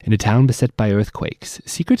In a town beset by earthquakes,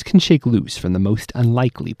 secrets can shake loose from the most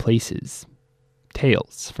unlikely places.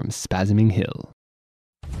 Tales from Spasming Hill.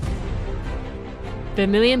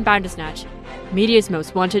 Vermilion Bandersnatch, media's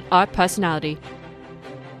most wanted art personality.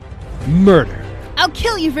 Murder. I'll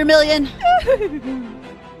kill you, Vermilion!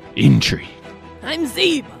 Intrigue. I'm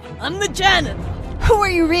Zeba. I'm the janitor. Who are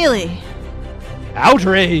you really?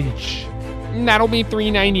 Outrage. That'll be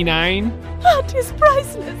 $3.99. Art is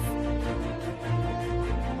priceless.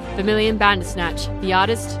 Vermilion Bandersnatch, the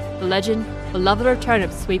artist, the legend, the lover of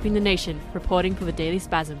turnips sweeping the nation, reporting for the Daily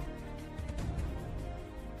Spasm.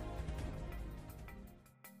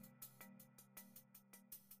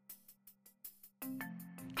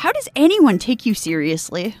 How does anyone take you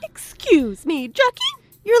seriously? Excuse me, Jackie?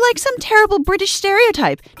 You're like some terrible British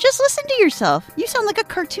stereotype. Just listen to yourself. You sound like a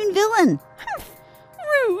cartoon villain.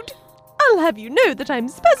 Rude. I'll have you know that I'm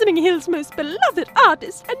Spasming Hill's most beloved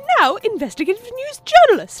artist and now investigative news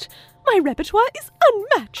journalist. My repertoire is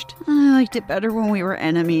unmatched. I liked it better when we were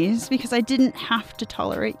enemies, because I didn't have to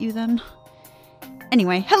tolerate you then.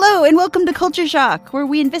 Anyway, hello and welcome to Culture Shock, where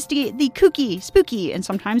we investigate the kooky, spooky, and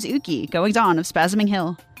sometimes ooky goings-on of Spasming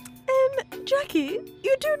Hill. Jackie,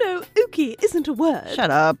 you do know ooky isn't a word.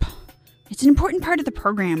 Shut up. It's an important part of the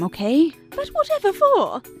program, okay? But whatever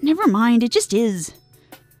for? Never mind, it just is.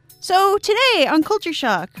 So, today on Culture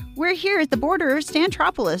Shock, we're here at the border of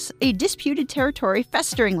Stantropolis, a disputed territory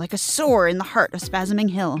festering like a sore in the heart of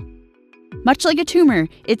Spasming Hill. Much like a tumor,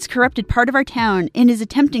 it's corrupted part of our town and is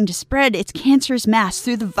attempting to spread its cancerous mass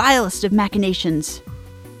through the vilest of machinations.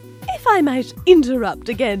 If I might interrupt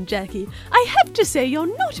again, Jackie, I have to say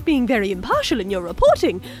you're not being very impartial in your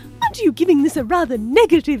reporting. Aren't you giving this a rather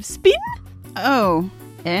negative spin? Oh,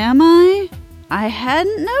 am I? I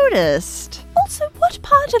hadn't noticed. Also, what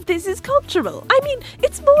part of this is cultural? I mean,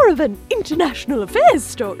 it's more of an international affairs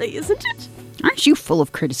story, isn't it? Aren't you full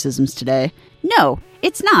of criticisms today? No,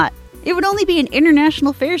 it's not. It would only be an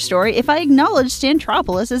international affairs story if I acknowledged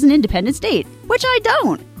Stantropolis as an independent state, which I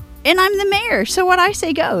don't. And I'm the mayor, so what I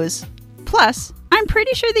say goes. Plus, I'm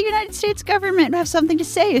pretty sure the United States government would have something to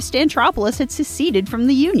say if Stantropolis had seceded from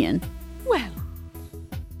the Union. Well,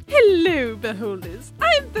 hello, beholders.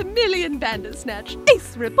 I'm Vermilion Bandersnatch,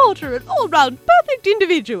 ace reporter and all-round perfect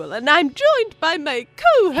individual, and I'm joined by my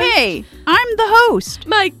co-host... Hey, I'm the host.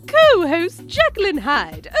 My co-host, Jacqueline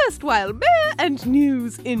Hyde, erstwhile mayor and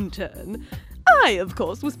news intern. I, of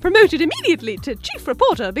course, was promoted immediately to chief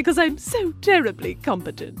reporter because I'm so terribly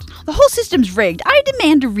competent. The whole system's rigged. I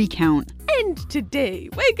demand a recount. And today,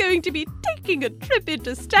 we're going to be taking a trip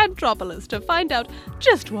into Stantropolis to find out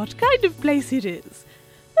just what kind of place it is.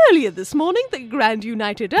 Earlier this morning, the Grand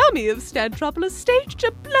United Army of Stantropolis staged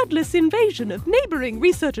a bloodless invasion of neighbouring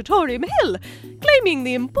Researchatorium Hill, claiming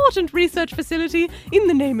the important research facility in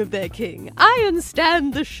the name of their king, Iron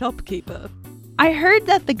Stan the shopkeeper. I heard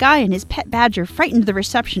that the guy and his pet badger frightened the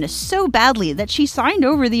receptionist so badly that she signed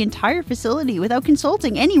over the entire facility without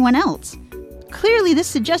consulting anyone else. Clearly, this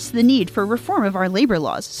suggests the need for reform of our labor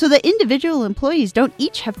laws so that individual employees don't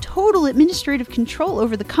each have total administrative control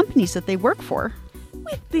over the companies that they work for.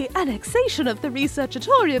 With the annexation of the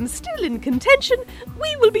Researchatorium still in contention,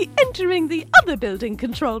 we will be entering the other building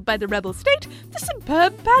controlled by the rebel state, the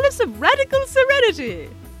superb Palace of Radical Serenity.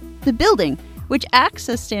 The building, which acts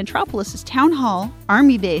as Stantropolis' town hall,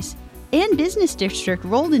 army base, and business district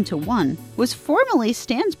rolled into one, was formerly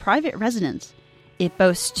Stan's private residence. It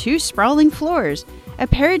boasts 2 sprawling floors, a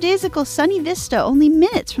paradisical sunny vista only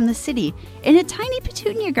minutes from the city, and a tiny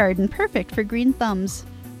petunia garden perfect for green thumbs.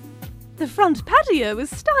 The front patio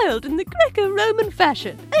is styled in the Greco-Roman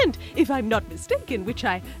fashion, and, if I'm not mistaken, which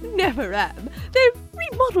I never am, they've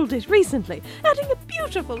remodeled it recently, adding a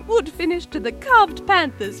beautiful wood finish to the carved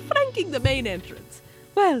panthers flanking the main entrance.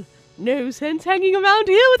 Well, no sense hanging around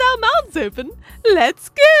here with our mouths open. Let's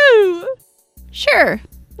go! Sure,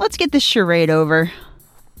 let's get this charade over.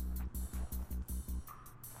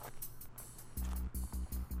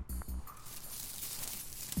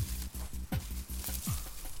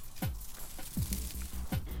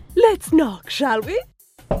 Let's knock, shall we?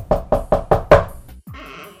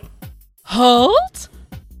 Halt!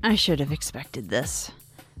 I should have expected this.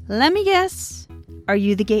 Let me guess. Are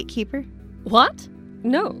you the gatekeeper? What?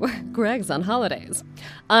 No, Greg's on holidays.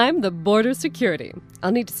 I'm the border security.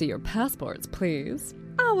 I'll need to see your passports, please.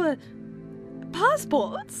 Our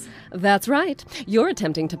passports? That's right. You're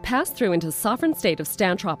attempting to pass through into the sovereign state of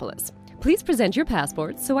Stantropolis. Please present your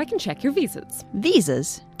passports so I can check your visas.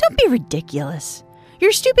 Visas? Don't be ridiculous.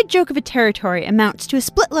 Your stupid joke of a territory amounts to a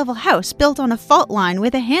split-level house built on a fault line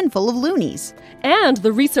with a handful of loonies. And the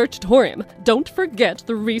Researchatorium. Don't forget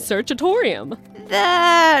the Researchatorium.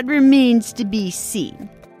 That remains to be seen.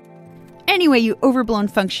 Anyway, you overblown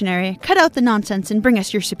functionary, cut out the nonsense and bring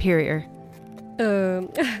us your superior.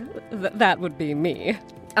 That would be me.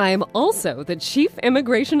 I am also the Chief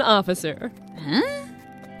Immigration Officer. Huh?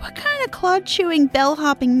 What kind of clod-chewing,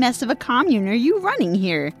 bell-hopping mess of a commune are you running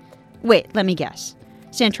here? Wait, let me guess.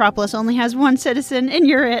 Stantropolis only has one citizen, and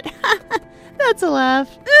you're it. That's a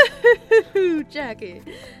laugh. Jackie.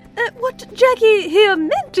 What Jackie here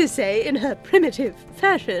meant to say in her primitive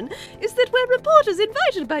fashion is that we're reporters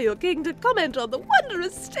invited by your king to comment on the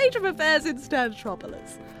wondrous state of affairs in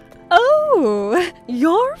Stantropolis. Oh,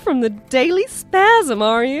 you're from the Daily Spasm,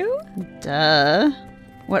 are you? Duh.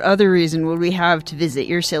 What other reason would we have to visit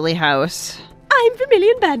your silly house? I'm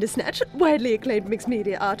Vermilion Bandersnatch, widely acclaimed mixed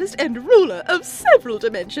media artist and ruler of several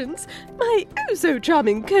dimensions. My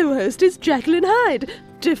oh-so-charming co-host is Jacqueline Hyde,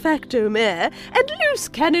 de facto mayor and loose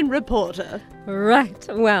cannon reporter. Right.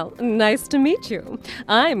 Well, nice to meet you.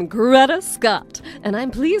 I'm Greta Scott, and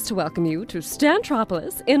I'm pleased to welcome you to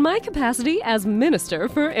Stantropolis in my capacity as Minister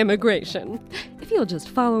for Immigration. If you'll just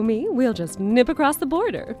follow me, we'll just nip across the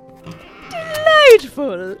border.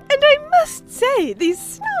 Delightful! And I must say, these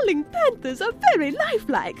snarling panthers are very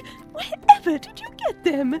lifelike. Wherever did you get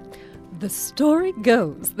them? The story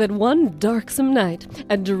goes that one darksome night,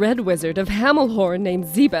 a dread wizard of Hamelhorn named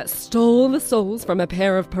Zeba stole the souls from a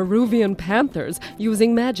pair of Peruvian panthers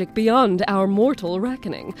using magic beyond our mortal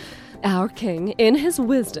reckoning. Our king, in his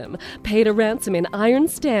wisdom, paid a ransom in iron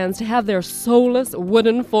stands to have their soulless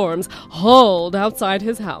wooden forms hauled outside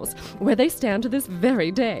his house, where they stand to this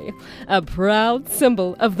very day, a proud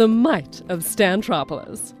symbol of the might of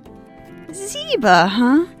Stantropolis. Zeba,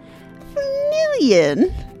 huh?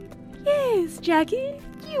 Vermilion? Yes, Jackie?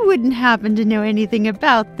 You wouldn't happen to know anything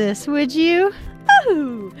about this, would you?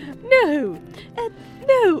 Oh, no.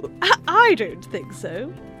 No, I don't think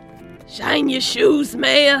so. Shine your shoes,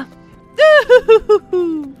 Mayor.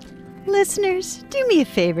 Listeners, do me a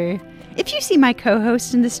favor. If you see my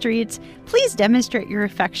co-host in the streets, please demonstrate your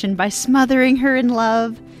affection by smothering her in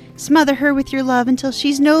love. Smother her with your love until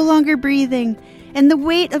she's no longer breathing, and the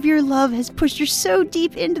weight of your love has pushed her so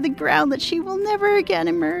deep into the ground that she will never again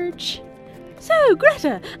emerge. So,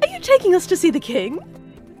 Greta, are you taking us to see the king?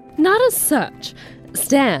 Not as such.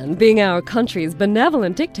 Stan, being our country's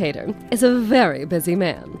benevolent dictator, is a very busy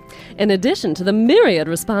man. In addition to the myriad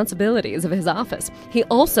responsibilities of his office, he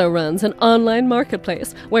also runs an online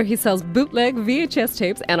marketplace where he sells bootleg VHS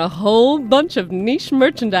tapes and a whole bunch of niche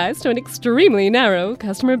merchandise to an extremely narrow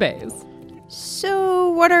customer base.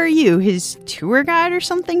 So, what are you, his tour guide or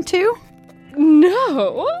something, too?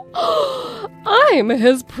 No! I'm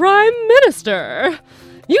his Prime Minister!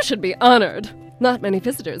 You should be honored. Not many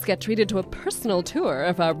visitors get treated to a personal tour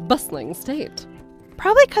of our bustling state.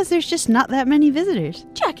 Probably because there's just not that many visitors.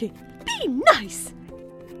 Jackie, be nice!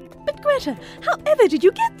 But Greta, however did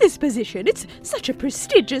you get this position? It's such a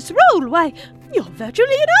prestigious role. Why, you're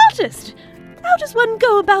virtually an artist. How does one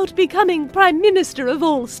go about becoming Prime Minister of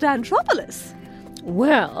all Stantropolis?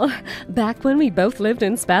 Well, back when we both lived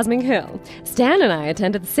in Spasming Hill, Stan and I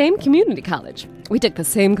attended the same community college. We took the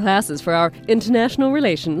same classes for our International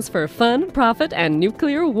Relations for Fun, Profit, and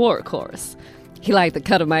Nuclear War course. He liked the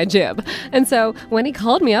cut of my jib, and so when he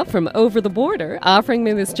called me up from over the border offering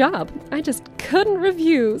me this job, I just couldn't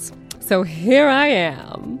refuse. So here I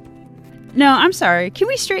am. No, I'm sorry. Can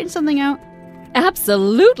we straighten something out?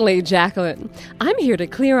 Absolutely, Jacqueline. I'm here to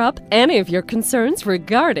clear up any of your concerns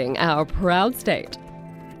regarding our proud state.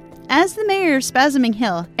 As the mayor of Spasming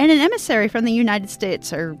Hill and an emissary from the United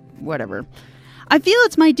States, or whatever, I feel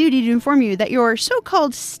it's my duty to inform you that your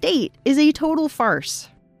so-called state is a total farce.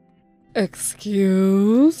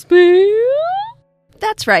 Excuse me?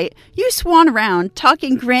 That's right. You swan around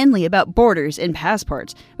talking grandly about borders and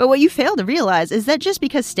passports, but what you fail to realize is that just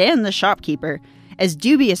because Stan the shopkeeper, as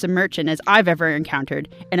dubious a merchant as I've ever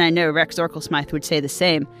encountered, and I know Rex Orklesmythe would say the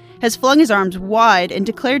same, has flung his arms wide and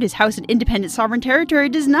declared his house an independent sovereign territory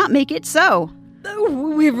does not make it so.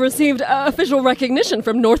 We've received official recognition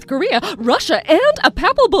from North Korea, Russia, and a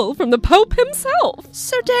papal bull from the Pope himself.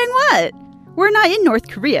 So dang what? We're not in North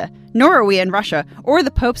Korea, nor are we in Russia, or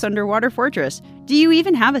the Pope's underwater fortress. Do you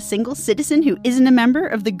even have a single citizen who isn't a member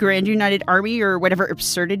of the Grand United Army or whatever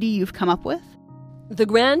absurdity you've come up with? The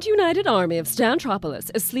Grand United Army of Stantropolis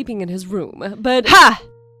is sleeping in his room, but... Ha!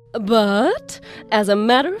 But, as a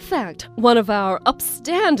matter of fact, one of our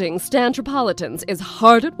upstanding Stantropolitans is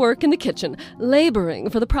hard at work in the kitchen, laboring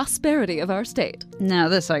for the prosperity of our state. Now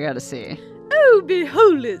this I gotta see. Oh,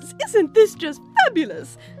 beholders, isn't this just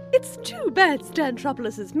fabulous? It's too bad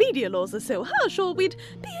Stantropolis' media laws are so harsh, or we'd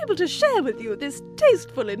be able to share with you this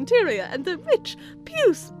tasteful interior and the rich,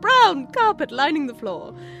 puce brown carpet lining the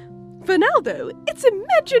floor. For now, though, it's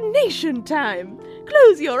imagination time.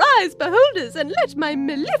 Close your eyes, beholders, and let my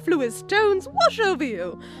mellifluous tones wash over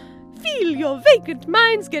you. Feel your vacant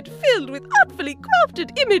minds get filled with artfully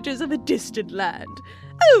crafted images of a distant land.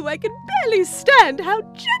 Oh, I can barely stand how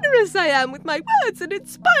generous I am with my words and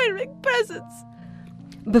inspiring presence.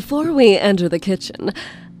 Before we enter the kitchen,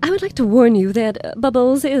 I would like to warn you that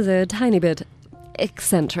Bubbles is a tiny bit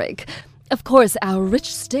eccentric. Of course, our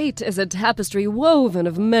rich state is a tapestry woven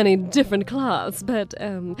of many different cloths, but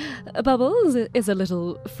Bubbles is a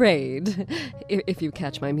little frayed, if you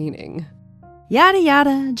catch my meaning. Yada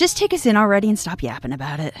yada. Just take us in already and stop yapping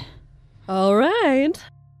about it. All right.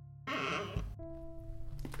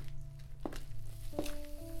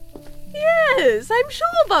 Yes, I'm sure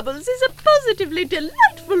Bubbles is a positively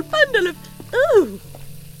delightful bundle of... Oh!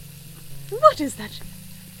 What is that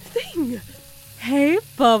thing? Hey,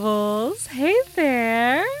 Bubbles. Hey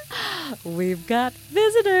there. We've got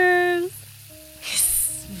visitors.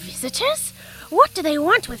 Visitors? What do they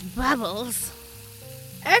want with Bubbles?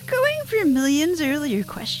 Echoing Vermilion's earlier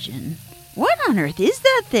question. What on earth is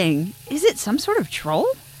that thing? Is it some sort of troll?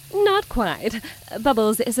 Not quite.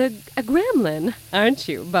 Bubbles is a gremlin, aren't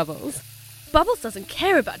you, Bubbles? Bubbles doesn't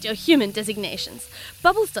care about your human designations.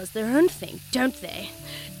 Bubbles does their own thing, don't they?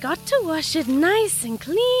 Got to wash it nice and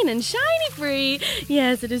clean and shiny free.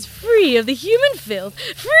 Yes, it is free of the human filth.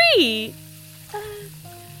 Free!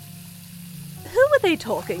 Who were they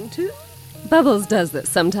talking to? Bubbles does this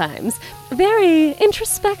sometimes. Very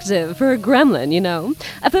introspective for a gremlin, you know.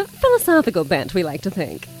 Of a philosophical bent, we like to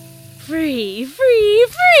think. Free, free,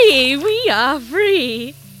 free! We are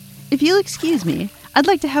free! If you'll excuse me, I'd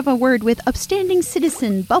like to have a word with upstanding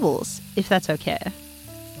citizen Bubbles, if that's okay.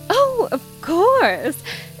 Oh, of course.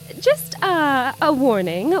 Just a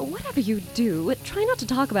warning. Whatever you do, try not to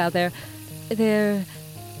talk about their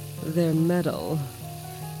medal.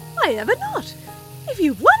 Why ever not? If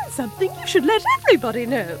you've won something, you should let everybody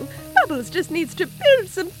know. Bubbles just needs to build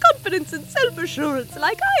some confidence and self-assurance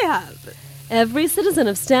like I have. Every citizen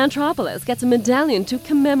of Stantropolis gets a medallion to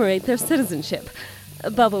commemorate their citizenship.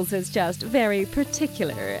 Bubbles is just very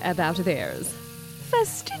particular about theirs.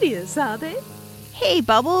 Fastidious, are they? Hey,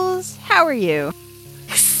 Bubbles. How are you?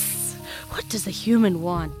 What does the human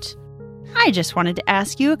want? I just wanted to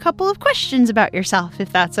ask you a couple of questions about yourself,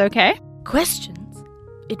 if that's okay. Questions?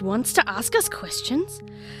 It wants to ask us questions?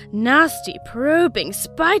 Nasty, probing,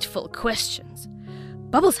 spiteful questions.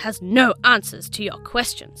 Bubbles has no answers to your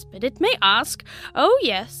questions, but it may ask, oh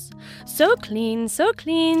yes, so clean, so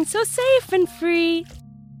safe and free.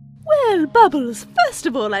 Well, Bubbles, first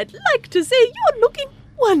of all, I'd like to say you're looking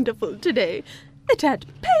wonderful today. A tad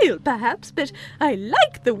pale, perhaps, but I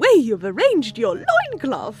like the way you've arranged your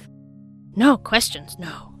loincloth. No questions,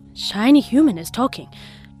 no. Shiny Human is talking.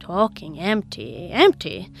 Talking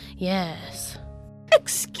empty, yes.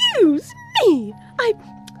 Excuse me,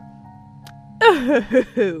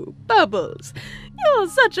 Oh, Bubbles, you're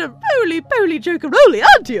such a roly-poly jokeroli,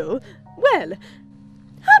 aren't you? Well,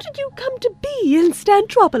 how did you come to be in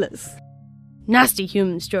Stantropolis? Nasty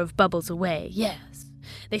Humans drove Bubbles away, yes.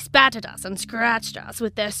 They spat at us and scratched us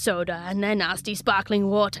with their soda and their nasty sparkling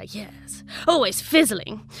water, yes. Always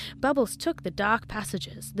fizzling. Bubbles took the dark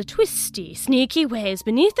passages, the twisty, sneaky ways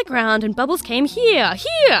beneath the ground, and Bubbles came here!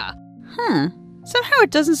 Huh. Somehow it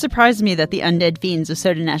doesn't surprise me that the undead fiends of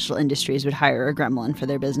Soda National Industries would hire a gremlin for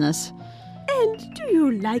their business. And do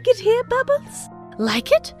you like it here, Bubbles?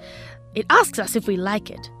 Like it? It asks us if we like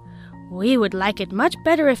it. We would like it much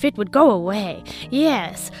better if it would go away.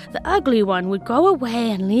 Yes, the ugly one would go away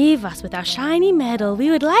and leave us with our shiny medal. We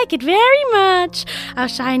would like it very much. Our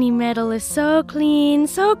shiny medal is so clean,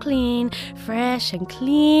 fresh and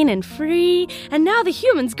clean and free. And now the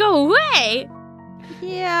humans go away.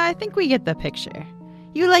 Yeah, I think we get the picture.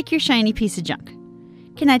 You like your shiny piece of junk.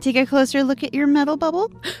 Can I take a closer look at your medal,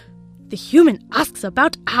 Bubble? The human asks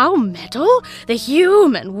about our medal? The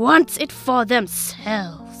human wants it for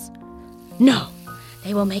themselves. No,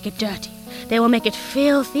 they will make it dirty. They will make it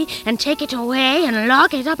filthy and take it away and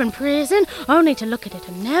lock it up in prison, only to look at it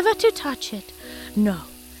and never to touch it. No,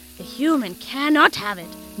 the human cannot have it.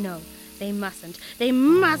 No, they mustn't. They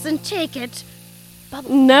mustn't take it.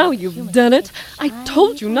 Now you've done it. I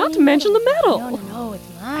told you not to mention the medal. No, it's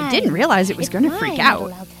mine. I didn't realize it was going to freak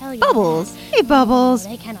out. I'll tell you. Bubbles! Hey, Bubbles!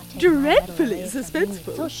 They cannot take Dreadfully my medal.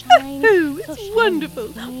 suspenseful. So shiny, Oh, so it's shiny, wonderful,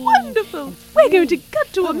 clean, wonderful. and We're going to free.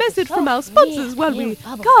 cut to a message so from our clear, sponsors while clear we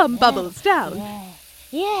Bubbles. calm Yes, Bubbles down.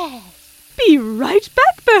 Yes. Be right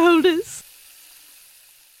back, beholders.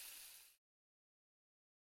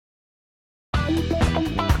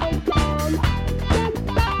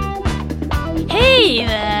 Hey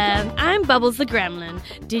there! I'm Bubbles the Gremlin.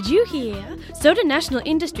 Did you hear? Soda National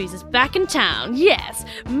Industries is back in town. Yes,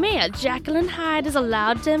 Mayor Jacqueline Hyde has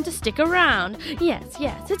allowed them to stick around. Yes,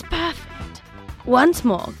 it's perfect. Once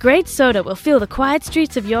more, great soda will fill the quiet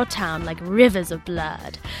streets of your town like rivers of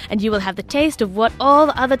blood, and you will have the taste of what all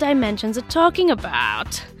the other dimensions are talking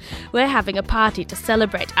about. We're having a party to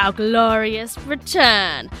celebrate our glorious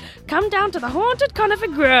return. Come down to the haunted Conifer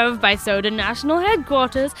Grove by Soda National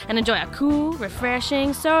Headquarters and enjoy a cool,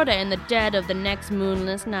 refreshing soda in the dead of the next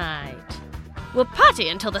moonless night. We'll party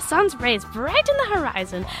until the sun's rays brighten the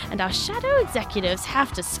horizon and our shadow executives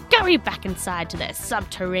have to scurry back inside to their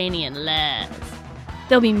subterranean lairs.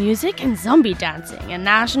 There'll be music and zombie dancing and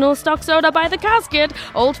national stock soda by the casket,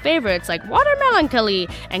 old favorites like Water Melancholy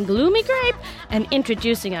and Gloomy Grape, and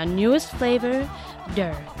introducing our newest flavor,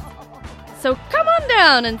 Dearth. So come on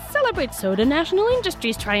down and celebrate Soda National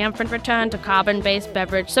Industries' triumphant return to carbon-based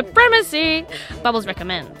beverage supremacy, Bubbles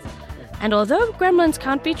recommends. And although gremlins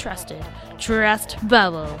can't be trusted, trust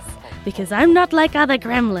Bubbles, because I'm not like other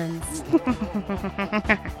gremlins.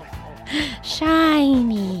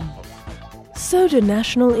 Shiny. Soda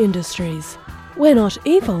National Industries. We're not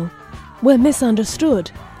evil. We're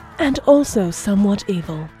misunderstood. And also somewhat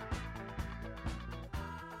evil.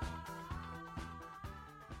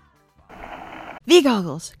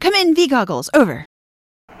 V-Goggles! Come in, V-Goggles! Over!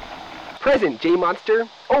 Present, J-Monster.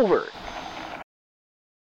 Over.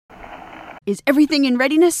 Is everything in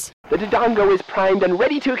readiness? The Dodongo is primed and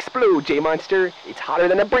ready to explode, J-Monster. It's hotter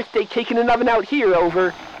than a birthday cake in an oven out here,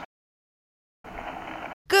 over.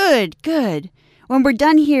 Good. When we're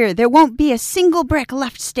done here, there won't be a single brick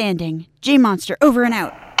left standing. J-Monster, over and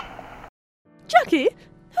out. Jackie,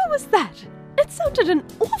 who was that? It sounded an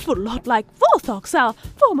awful lot like Vorthox, our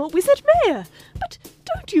former wizard mayor. But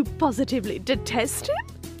don't you positively detest him?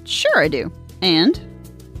 Sure I do. And?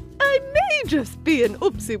 I may just be an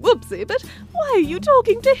oopsie-whoopsie, but why are you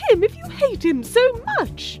talking to him if you hate him so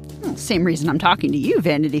much? Well, same reason I'm talking to you,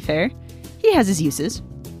 Vanity Fair. He has his uses.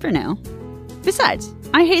 For now. Besides,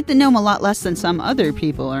 I hate the gnome a lot less than some other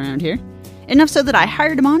people around here. Enough so that I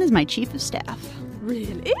hired him on as my chief of staff.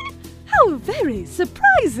 Really? How very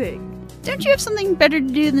surprising. Don't you have something better to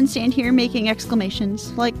do than stand here making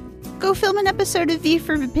exclamations? Like, go film an episode of V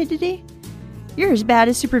for Vapidity? You're as bad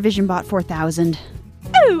as Supervision Bot 4000.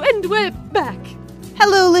 Oh, and we're back.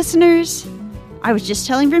 Hello, listeners! I was just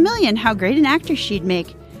telling Vermilion how great an actor she'd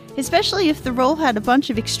make, especially if the role had a bunch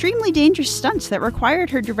of extremely dangerous stunts that required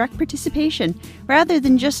her direct participation, rather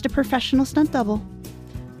than just a professional stunt double.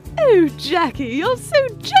 Oh, Jackie, you're so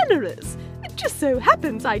generous. It just so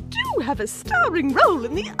happens I do have a starring role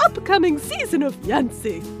in the upcoming season of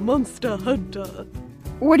Yancy, Monster Hunter.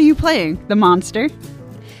 What are you playing, the monster?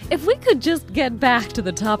 If we could just get back to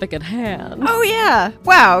the topic at hand. Oh yeah!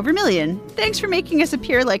 Wow, Vermilion, thanks for making us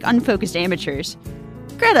appear like unfocused amateurs.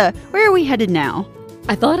 Greta, where are we headed now?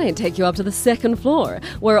 I thought I'd take you up to the second floor,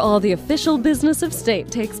 where all the official business of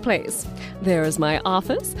state takes place. There's my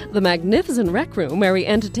office, the magnificent rec room where we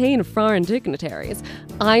entertain foreign dignitaries,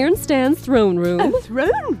 Ironstan's throne room. A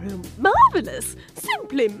throne room? Marvelous!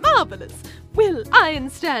 Simply marvelous! Will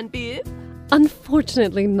Ironstan be in?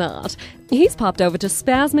 Unfortunately not. He's popped over to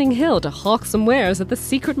Spasming Hill to hawk some wares at the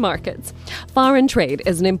secret markets. Foreign trade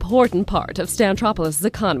is an important part of Stantropolis'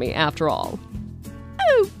 economy, after all.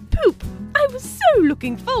 Oh, poop! I was so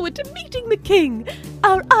looking forward to meeting the king.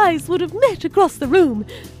 Our eyes would have met across the room.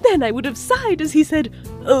 Then I would have sighed as he said,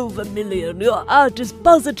 "Oh, Vermilion, your art is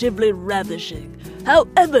positively ravishing.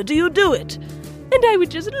 However do you do it?" And I would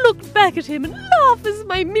just look back at him and laugh as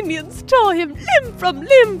my minions tore him limb from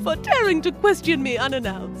limb for daring to question me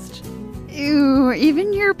unannounced. Ew,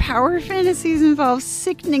 even your power fantasies involve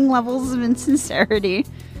sickening levels of insincerity.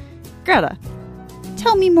 Greta,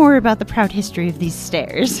 tell me more about the proud history of these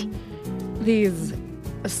stairs. These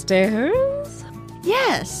stairs?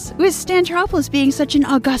 Yes, with Stantropolis being such an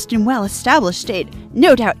august and well-established state,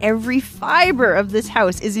 no doubt every fiber of this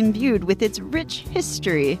house is imbued with its rich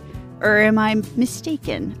history. Or am I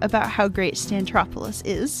mistaken about how great Stantropolis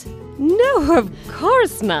is? No, of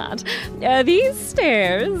course not. These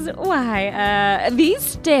stairs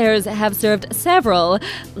have served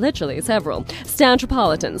literally several,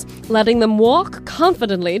 Stantropolitans, letting them walk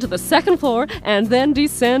confidently to the second floor and then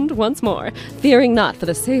descend once more, fearing not for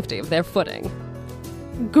the safety of their footing.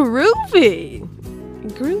 Groovy!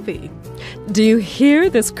 Do you hear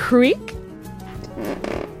this creak?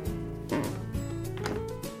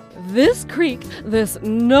 This creak, this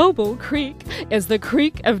noble creak, is the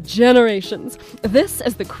creak of generations. This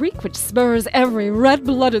is the creak which spurs every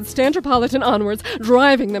red-blooded Stantropolitan onwards,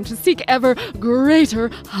 driving them to seek ever greater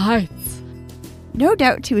heights. No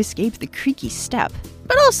doubt to escape the creaky step,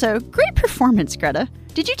 But also, great performance, Greta.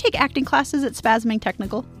 Did you take acting classes at Spasming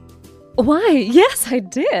Technical? Why, yes, I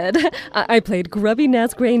did. I played Grubby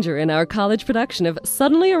Naz Granger in our college production of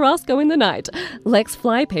Suddenly a Roscoe in the Night, Lex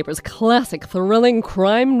Flypaper's classic thrilling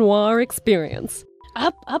crime noir experience.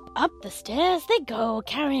 Up, up, up the stairs they go,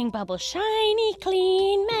 carrying Bubbles' shiny,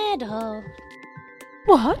 clean medal.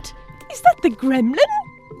 What? Is that the gremlin?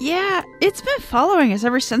 Yeah, it's been following us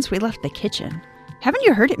ever since we left the kitchen. Haven't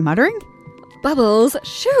you heard it muttering? Bubbles,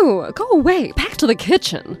 shoo, go away, back to the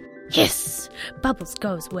kitchen. Yes, Bubbles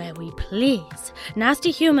goes where we please.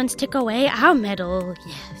 Nasty humans take away our medal,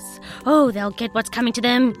 yes. Oh, they'll get what's coming to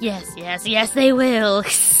them, yes, yes, yes, they will.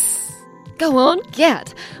 Go on,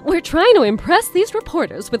 get. We're trying to impress these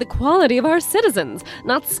reporters with the quality of our citizens,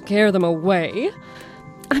 not scare them away.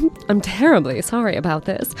 I'm terribly sorry about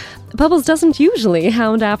this. Bubbles doesn't usually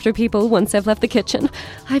hound after people once they've left the kitchen.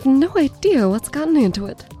 I've no idea what's gotten into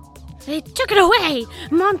it. They took it away!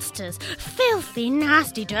 Monsters! Filthy,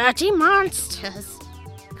 nasty, dirty monsters!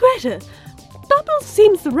 Greta, Bubbles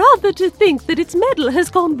seems rather to think that its medal has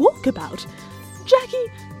gone walkabout.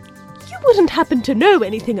 Jackie, you wouldn't happen to know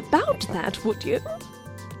anything about that, would you?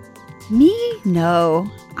 Me? No.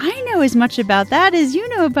 I know as much about that as you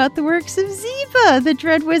know about the works of Ziba, the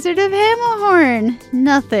Dread Wizard of Hamelhorn.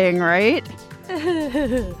 Nothing, right?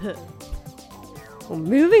 Well,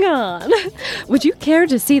 moving on. Would you care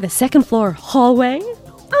to see the second floor hallway?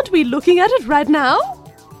 Aren't we looking at it right now?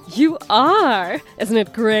 You are! Isn't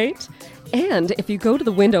it great? And if you go to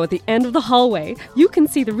the window at the end of the hallway, you can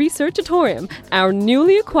see the Researchatorium, our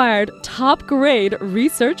newly acquired top-grade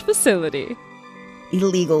research facility.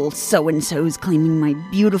 Illegal so-and-sos claiming my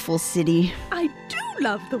beautiful city. I do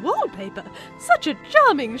love the wallpaper. Such a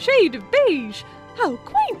charming shade of beige. How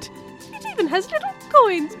quaint. It even has little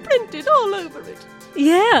coins printed all over it.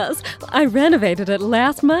 Yes, I renovated it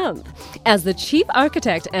last month. As the Chief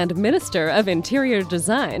Architect and Minister of Interior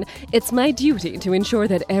Design, it's my duty to ensure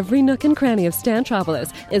that every nook and cranny of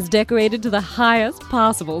Stantropolis is decorated to the highest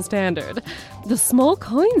possible standard. The small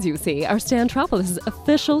coins you see are Stantropolis'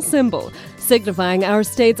 official symbol, signifying our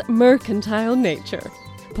state's mercantile nature.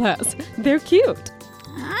 Plus, they're cute.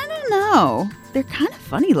 I don't know. They're kind of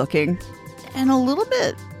funny looking. And a little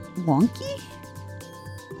bit wonky.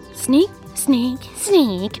 Sneak, sneak,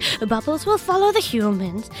 sneak. Bubbles will follow the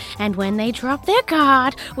humans, and when they drop their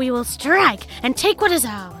guard, we will strike and take what is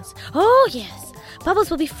ours. Oh, yes.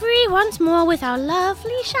 Bubbles will be free once more with our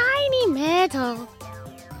lovely shiny medal.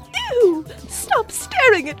 Ew! Stop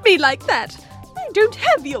staring at me like that! I don't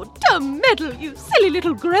have your dumb medal, you silly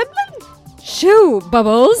little gremlin! Shoo,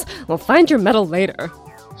 Bubbles! We'll find your medal later.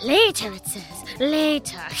 Later, it says.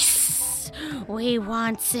 Later. We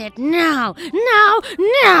want it now! Now!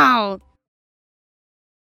 Now!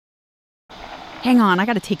 Hang on, I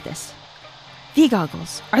gotta take this.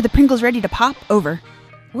 V-Goggles, are the Pringles ready to pop? Over.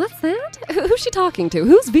 What's that? Who's she talking to?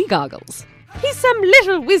 Who's V-Goggles? He's some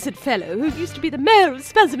little wizard fellow who used to be the mayor of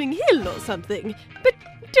Spasming Hill or something. But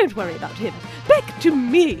don't worry about him. Back to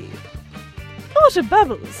me. Water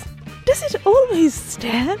Bubbles, does it always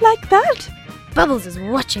stare like that? Bubbles is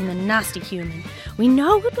watching the nasty human. We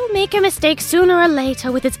know it will make a mistake sooner or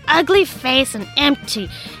later with its ugly face and empty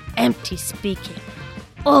speaking.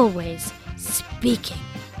 Always speaking.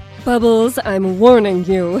 Bubbles, I'm warning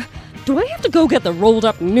you. Do I have to go get the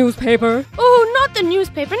rolled-up newspaper? Oh, not the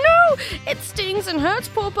newspaper, no! It stings and hurts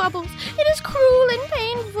poor Bubbles. It is cruel and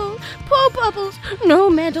painful. Poor Bubbles. No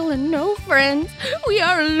medal and no friends. We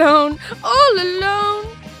are alone, all alone.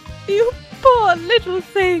 You poor little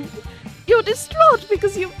thing. You're distraught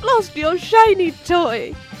because you've lost your shiny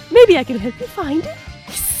toy. Maybe I can help you find it?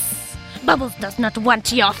 Bubbles does not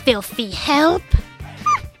want your filthy help.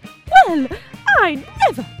 Well, I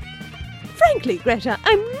never. Frankly, Greta,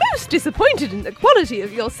 I'm most disappointed in the quality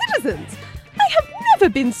of your citizens. I have never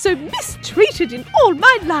been so mistreated in all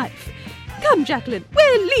my life. Come, Jacqueline,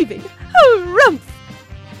 we're leaving. Harumph!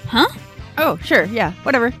 Huh? Oh, sure, yeah,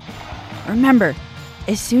 whatever. Remember,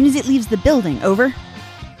 as soon as it leaves the building, over.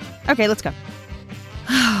 Okay, let's go.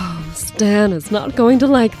 Oh, Stan is not going to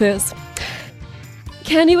like this.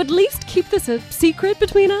 Can you at least keep this a secret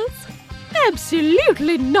between us?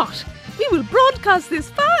 Absolutely not. We will broadcast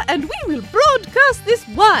this far and we will broadcast this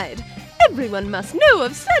wide. Everyone must know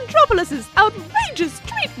of Stantropolis' outrageous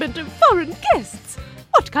treatment of foreign guests.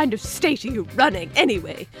 What kind of state are you running,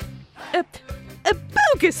 anyway? A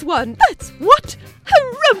bogus one, that's what?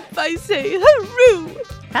 Harumph, I say, haroo!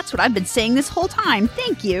 That's what I've been saying this whole time,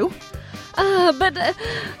 thank you. But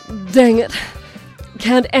dang it.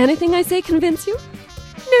 Can't anything I say convince you?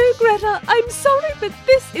 No, Greta, I'm sorry, but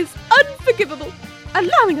this is unforgivable.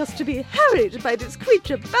 allowing us to be harried by this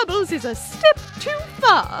creature Bubbles is a step too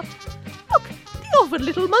far. Look, the awful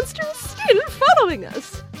little monster is still following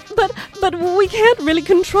us. But we can't really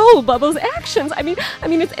control Bubbles' actions. I mean,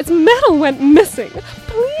 its metal went missing.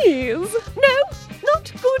 Please. No,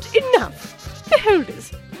 not good enough.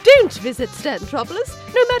 Beholders, don't visit Stantropolis,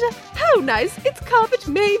 no matter how nice its carpet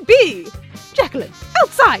may be. Jacqueline,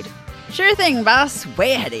 outside. Sure thing, boss.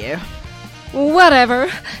 Way ahead of you.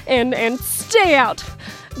 Whatever. And stay out.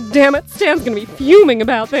 Damn it, Stan's gonna be fuming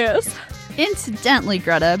about this. Incidentally,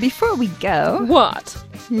 Greta, before we go, What?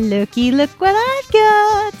 looky, look what I've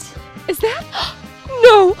got. Is that?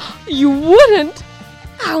 No, you wouldn't.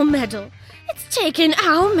 Our medal. It's taken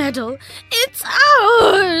our medal. It's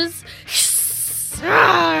ours.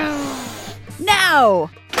 Now!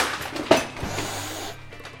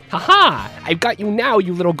 Haha! I've got you now,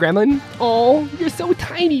 you little gremlin. Oh, you're so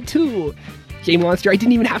tiny too. J-Monster, I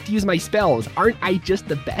didn't even have to use my spells. Aren't I just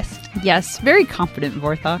the best? Yes, very confident,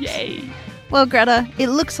 Vorthox. Yay! Well, Greta, it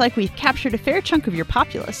looks like we've captured a fair chunk of your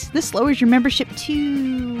populace. This lowers your membership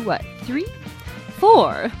to, 3?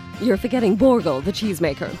 4. You're forgetting Borgle, the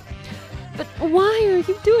cheesemaker. But why are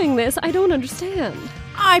you doing this? I don't understand.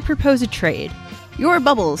 I propose a trade. Your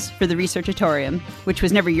Bubbles for the Researchatorium, which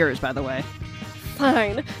was never yours, by the way.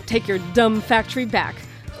 Fine. Take your dumb factory back.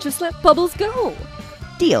 Just let Bubbles go.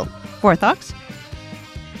 Deal. Vorthox?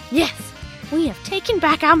 Yes, we have taken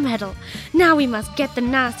back our medal. Now we must get the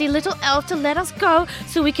nasty little elf to let us go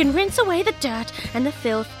so we can rinse away the dirt and the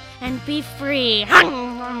filth and be free.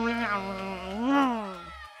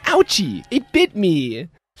 Ouchie! It bit me!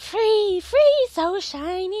 Free, free, so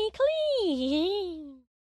shiny clean.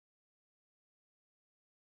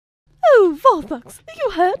 Oh, Vorthox, are you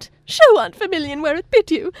hurt? Show Aunt Vermilion where it bit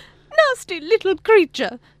you. Nasty little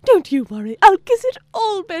creature. Don't you worry. I'll kiss it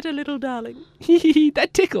all better, little darling.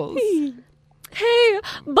 That tickles. Hey,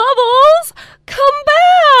 Bubbles! Come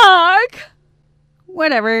back!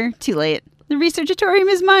 Whatever. Too late. The Researchatorium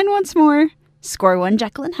is mine once more. Score 1,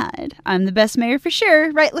 Jacqueline Hyde. I'm the best mayor for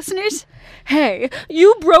sure, right, listeners? Hey,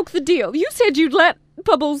 you broke the deal. You said you'd let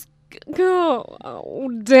Bubbles go. Oh,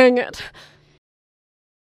 dang it.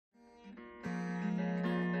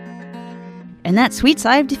 And that sweet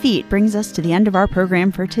sigh of defeat brings us to the end of our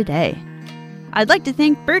program for today. I'd like to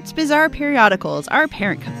thank Bert's Bizarre Periodicals, our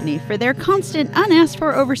parent company, for their constant,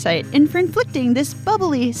 unasked-for oversight and for inflicting this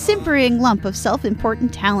bubbly, simpering lump of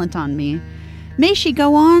self-important talent on me. May she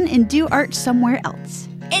go on and do art somewhere else.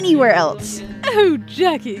 Anywhere else. Oh,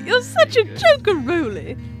 Jackie, you're such a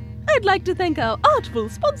joker-roly. I'd like to thank our artful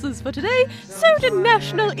sponsors for today, Soda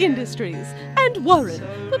National Industries, and Warren,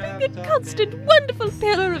 for being a constant, wonderful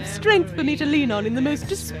pillar of strength for me to lean on in the most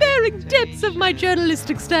despairing depths of my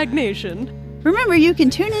journalistic stagnation. Remember, you can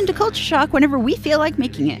tune into Culture Shock whenever we feel like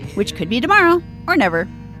making it, which could be tomorrow, or never.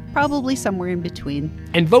 Probably somewhere in between.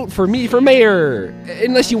 And vote for me for mayor!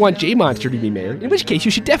 Unless you want J-Monster to be mayor, in which case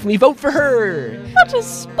you should definitely vote for her! What a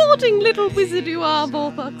sporting little wizard you are,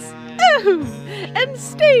 Vorthox. Oh, and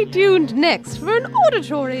stay tuned next for an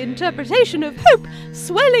auditory interpretation of hope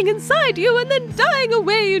swelling inside you and then dying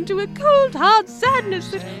away into a cold, hard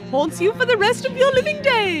sadness that haunts you for the rest of your living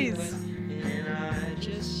days.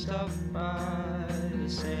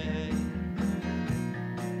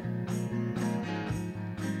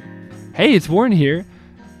 Hey, it's Warren here.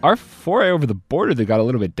 Our foray over the border that got a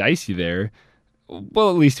little bit dicey there. Well,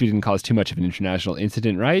 at least we didn't cause too much of an international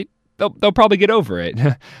incident, right? They'll probably get over it.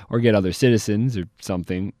 Or get other citizens or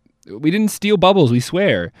something. We didn't steal Bubbles, we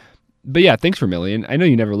swear. But yeah, thanks Vermilion. I know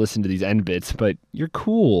you never listen to these end bits, but you're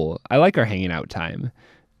cool. I like our hanging out time.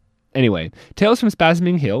 Anyway, Tales from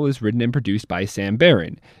Spasming Hill is written and produced by Sam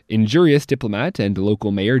Barron. Injurious diplomat and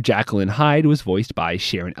local mayor Jacqueline Hyde was voiced by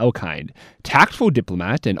Sharon Elkind. Tactful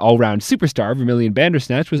diplomat and all-round superstar Vermilion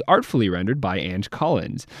Bandersnatch was artfully rendered by Ange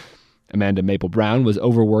Collins. Amanda Maple Brown was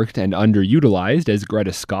overworked and underutilized as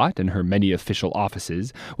Greta Scott in her many official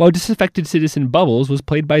offices, while disaffected citizen Bubbles was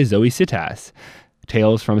played by Zoe Sitass.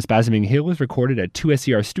 Tales from Spasming Hill was recorded at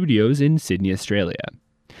 2SER Studios in Sydney, Australia.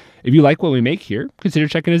 If you like what we make here, consider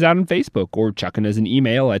checking us out on Facebook or chucking us an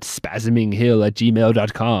email at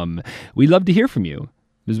spasminghill@gmail.com. We'd love to hear from you.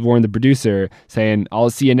 This is Warren, the producer, saying,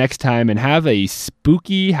 I'll see you next time and have a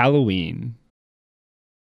spooky Halloween.